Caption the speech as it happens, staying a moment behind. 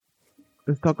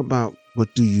Let's talk about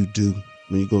what do you do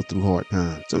when you go through hard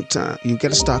times. Sometimes you got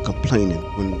to start complaining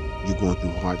when you're going through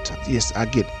hard times. Yes, I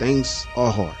get things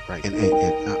are hard, right? And I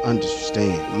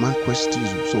understand. My question to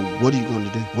you, so what are you going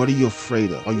to do? What are you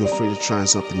afraid of? Are you afraid of trying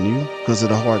something new because of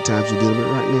the hard times you're dealing with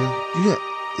right now?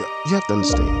 You have to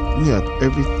understand. You have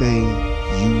everything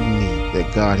you need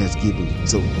that God has given you.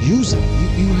 So use it.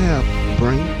 You have a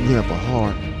brain, you have a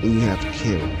heart, and you have to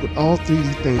carry. Put all three of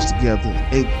these things together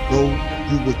and go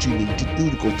do what you need to do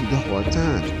to go through the hard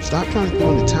times. Stop trying to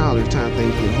throw in the towel every time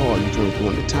things get hard. You're trying to throw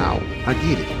in the towel. I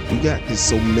get it. You got this.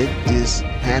 So make this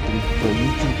happen or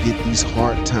you can get these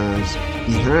hard times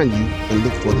behind you and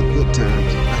look for the good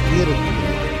times ahead of you.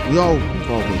 We've all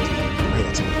went through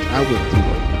bad times. I went through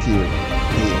a period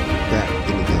hell back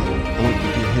in the day. I went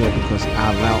through hell because I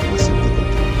allowed myself to go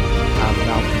through it. I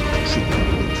allowed people to treat me the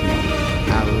way they treat me.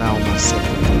 I allowed myself to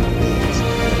do things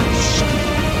that was stupid,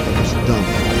 that was dumb.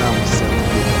 I allowed myself to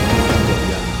get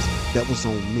guys. That was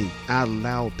on me. I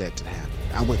allowed that to happen.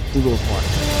 I went through those hard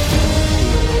times.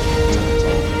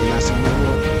 And I said, you know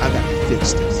what? I got to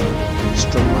fix this.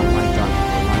 Straighten my life out,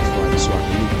 my life right, so I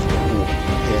can move forward. I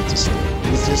had to stay.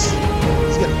 It's just, you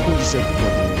got to pull yourself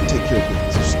together and take care of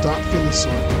business. So stop feeling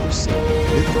sorry for yourself.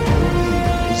 Lift up your head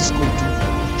and just go do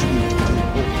what you need to do.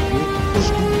 Push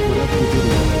through whatever you're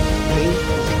doing. Pain,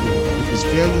 if it's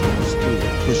failure, push through it.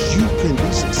 Because you can be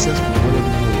successful whatever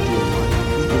you want to do in life,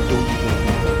 even though you're going through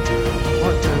hard times.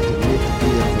 Hard times are meant to be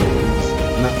there for a reason,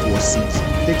 not for a season.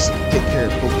 Fix it, take care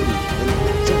of it, go through it.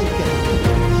 And so you got to do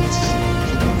it.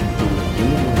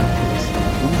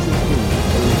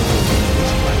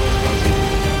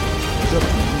 It's up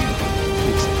to you to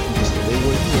fix it. You just stay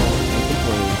where you are and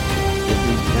complain and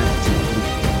do absolutely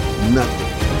nothing.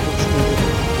 What you gonna do?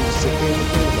 You just sit there and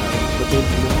think about it, but don't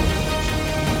do nothing.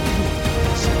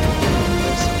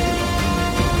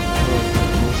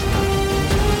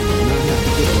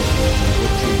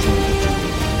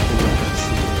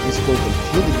 It's going to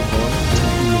completely be hard to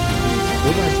do it.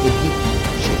 Nobody's going to give you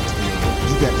a chance.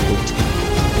 You got to go take it.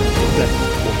 You got to go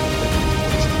take it.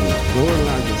 Don't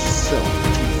allow yourself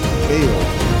to fail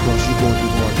because you're going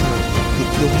through hard times. Pick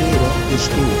your head up, push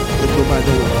through it. If nobody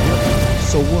don't want to help you,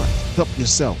 so what? Help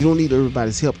yourself. You don't need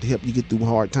everybody's help to help you get through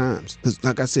hard times. Because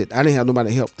like I said, I didn't have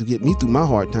nobody help to get me through my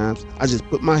hard times. I just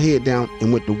put my head down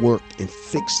and went to work and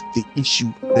fixed the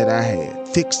issue that I had.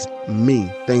 Fixed me.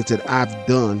 Things that I've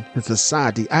done in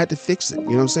society. I had to fix it. You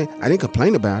know what I'm saying? I didn't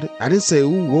complain about it. I didn't say,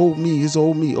 ooh, woe me, it's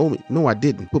old me, oh me. No, I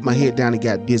didn't. Put my head down and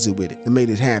got busy with it and made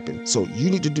it happen. So you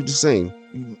need to do the same.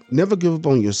 You never give up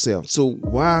on yourself. So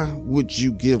why would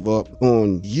you give up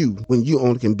on you when you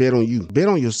only can bet on you? Bet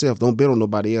on yourself. Don't bet on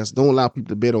nobody else. Don't allow people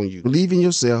to bet on you. Believe in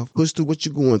yourself. Push through what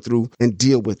you're going through and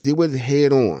deal with it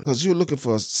head on. Because you're looking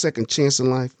for a second chance in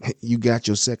life. You got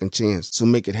your second chance. So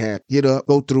make it happen. Get up,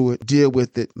 go through it, deal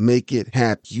with it, make it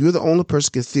happen. You're the only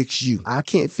person can fix you. I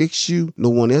can't fix you. No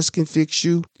one else can fix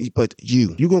you but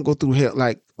you. You're going to go through hell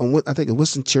like I think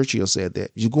Winston Churchill said that.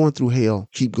 You're going through hell,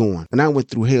 keep going. And I went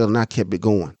through hell and I kept it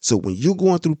going. So when you're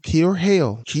going through pure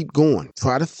hell, keep going.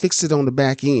 Try to fix it on the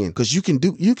back end because you can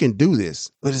do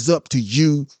this, but it's up to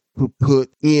you to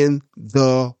put in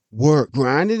the work.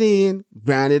 Grind it in,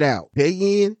 grind it out. Day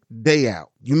in, day out.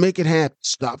 You make it happen.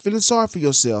 Stop feeling sorry for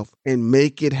yourself and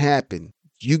make it happen.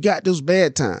 You got those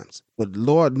bad times, but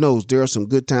Lord knows there are some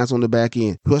good times on the back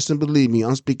end. Trust and believe me,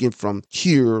 I'm speaking from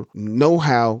here, know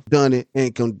how, done it,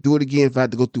 and can do it again if I have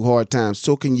to go through hard times.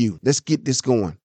 So can you. Let's get this going.